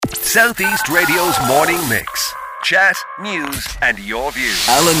Southeast Radio's morning mix. Chat, news and your views.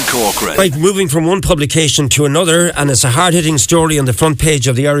 Alan Corcoran. Right, moving from one publication to another, and it's a hard-hitting story on the front page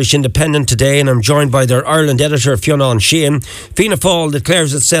of the Irish Independent today, and I'm joined by their Ireland editor, Fionn Sheehan. Fianna Fáil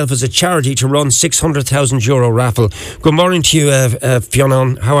declares itself as a charity to run €600,000 raffle. Good morning to you,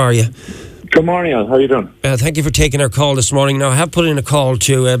 Fionn. How are you? Good morning, Al. How are you doing? Thank you for taking our call this morning. Now, I have put in a call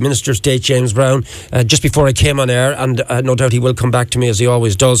to Minister of State James Browne just before I came on air, and no doubt he will come back to me as he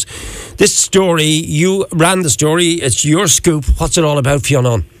always does. This story, you ran the story. It's your scoop. What's it all about,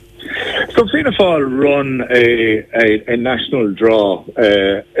 Fionn? So Fianna Fáil run a national draw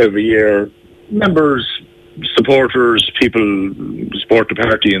every year. Members, supporters, people support the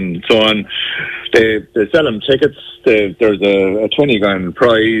party and so on. They sell them tickets. There's a 20 grand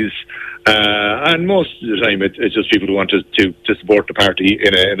prize. And most of the time it's just people who want to support the party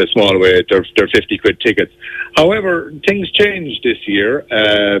in a small way. They're 50 quid tickets. However, things changed this year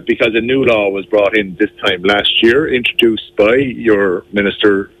because a new law was brought in this time last year, introduced by your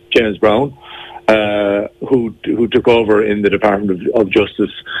Minister James Browne, who took over in the Department of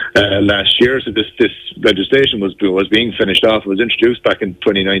Justice last year. So this legislation was being finished off. It was introduced back in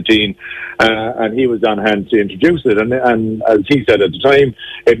 2019, and he was on hand to introduce it. And as he said at the time,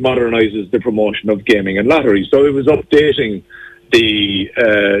 it modernises the promotion of gaming and lottery. So it was updating the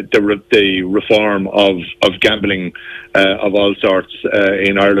reform of gambling of all sorts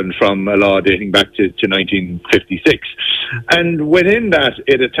in Ireland from a law dating back to 1956. And within that,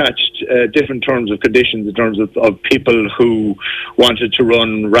 it attached different terms of conditions in terms of people who wanted to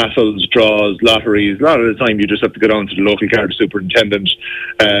run raffles, draws, lotteries. A lot of the time you just have to go down to the local card superintendent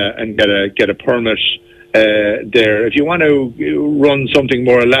and get a permit there. If you want to run something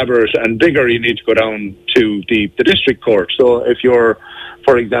more elaborate and bigger, you need to go down to the district court. So if you're,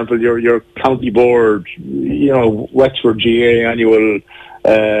 for example, your county board, Wexford GA annual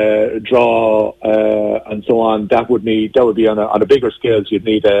draw and so on, that would be on a bigger scale. So you'd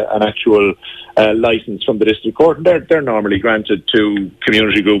need an actual license from the district court, and they're normally granted to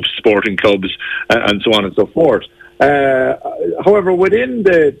community groups, sporting clubs, and so on and so forth. However, within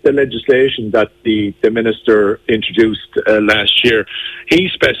the legislation that the minister introduced last year, he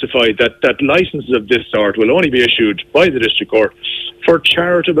specified that licenses of this sort will only be issued by the district court for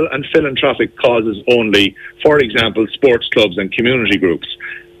charitable and philanthropic causes only, for example, sports clubs and community groups.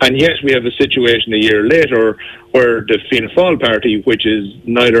 And yet we have a situation a year later where the Fianna Fáil party, which is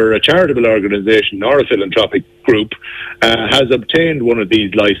neither a charitable organisation nor a philanthropic group, has obtained one of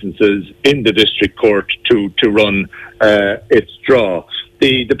these licences in the district court to run its draw.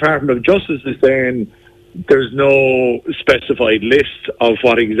 The Department of Justice is saying there's no specified list of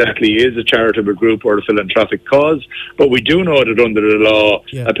what exactly is a charitable group or a philanthropic cause, but we do know that under the law,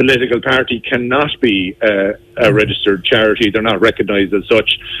 a political party cannot be a registered charity. They're not recognised as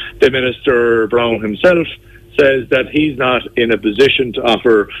such. The Minister Browne himself says that he's not in a position to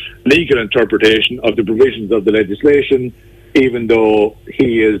offer legal interpretation of the provisions of the legislation, even though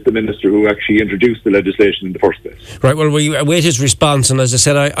he is the minister who actually introduced the legislation in the first place. Right, well, we await his response, and as I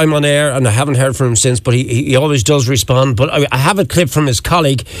said, I'm on air and I haven't heard from him since, but he always does respond. But I have a clip from his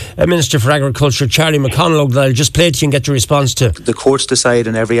colleague, Minister for Agriculture, Charlie McConalogue, that I'll just play to you and get your response to. The courts decide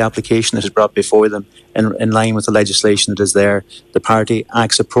on every application that is brought before them in line with the legislation that is there. The party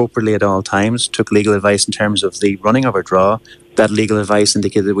acts appropriately at all times, took legal advice in terms of the running of our draw. That legal advice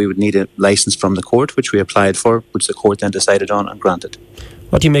indicated that we would need a licence from the court, which we applied for, which the court then decided on and granted.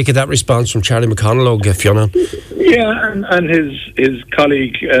 What do you make of that response from Charlie McConalogue, Fiona? Yeah, and his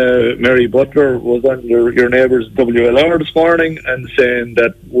colleague Mary Butler was on your neighbours WLR this morning and saying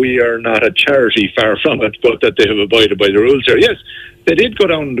that we are not a charity, far from it, but that they have abided by the rules here. Yes, they did go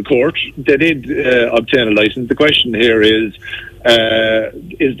down to court. They did obtain a licence. The question here is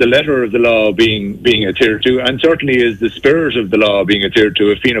the letter of the law being adhered to, and certainly is the spirit of the law being adhered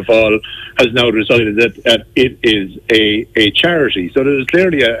to, if Fianna Fáil has now decided that it is a charity. So there's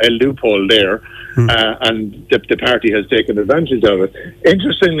clearly a loophole there, and the party has taken advantage of it.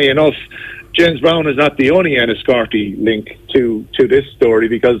 Interestingly enough, James Browne is not the only Enniscorthy link to this story,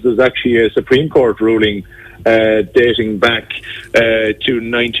 because there's actually a Supreme Court ruling dating back to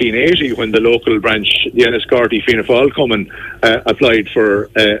 1980, when the local branch, the Enniscorthy Fianna Fáil Cumann, applied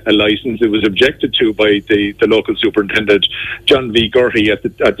for a licence. It was objected to by the local superintendent, John V. Gertie, at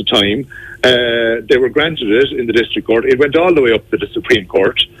the time. They were granted it in the district court. It went all the way up to the Supreme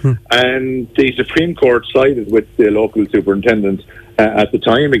Court, and the Supreme Court sided with the local superintendent at the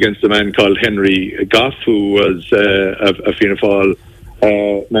time against a man called Henry Goff, who was a Fianna Fáil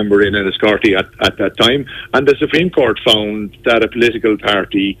member in Enniscorthy at that time, and the Supreme Court found that a political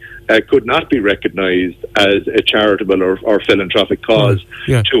party could not be recognised as a charitable or philanthropic cause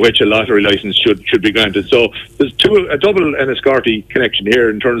to which a lottery licence should be granted. So there's a double Enniscorthy connection here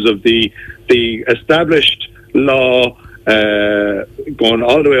in terms of the established law going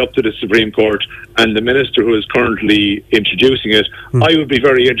all the way up to the Supreme Court and the minister who is currently introducing it. I would be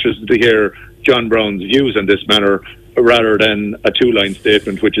very interested to hear John Brown's views on this matter, rather than a two-line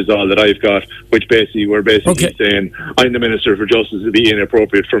statement, which is all that I've got, which we're basically saying, I'm the Minister for Justice, it'd be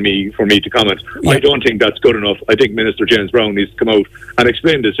inappropriate for me to comment. I don't think that's good enough. I think Minister James Brown needs to come out and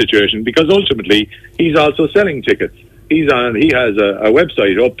explain the situation, because ultimately he's also selling tickets. He has a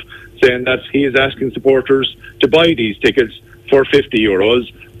website up saying that he is asking supporters to buy these tickets for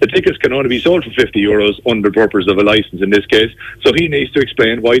 €50. The tickets can only be sold for €50 under the purpose of a licence in this case. So he needs to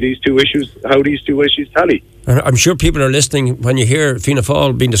explain how these two issues tally. I'm sure people are listening when you hear Fianna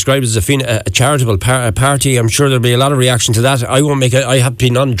Fáil being described as a charitable party. I'm sure there'll be a lot of reaction to that. I have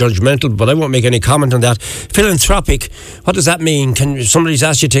been non-judgmental, but I won't make any comment on that. Philanthropic, what does that mean? Somebody's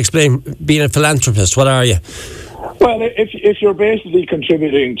asked you to explain being a philanthropist. What are you? Well, if you're basically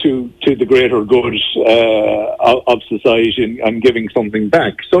contributing to the greater good of society and giving something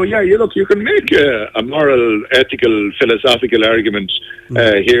back. So, you can make a moral, ethical, philosophical argument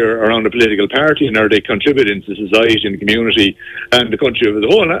here around a political party and are they contributing to society and community and the country as a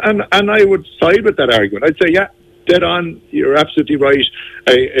whole. And I would side with that argument. I'd say, dead on, you're absolutely right.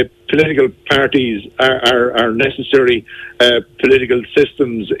 Political parties are necessary. Political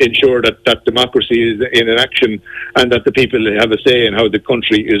systems ensure that democracy is in action and that the people have a say in how the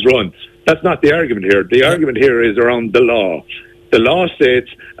country is run. That's not the argument here. The argument here is around the law. The law states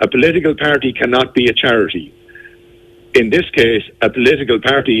a political party cannot be a charity. In this case, a political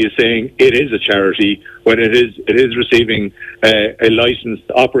party is saying it is a charity when it is receiving a license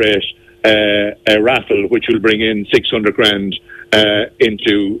to operate a raffle which will bring in 600 grand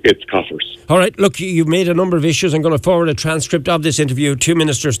into its coffers. All right, look, you've made a number of issues. I'm going to forward a transcript of this interview to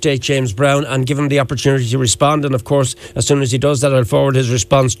Minister of State James Brown and give him the opportunity to respond. And of course, as soon as he does that, I'll forward his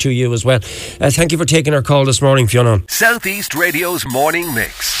response to you as well. Thank you for taking our call this morning, Fiona. South East Radio's Morning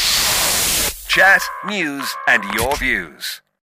Mix. Chat, news and your views.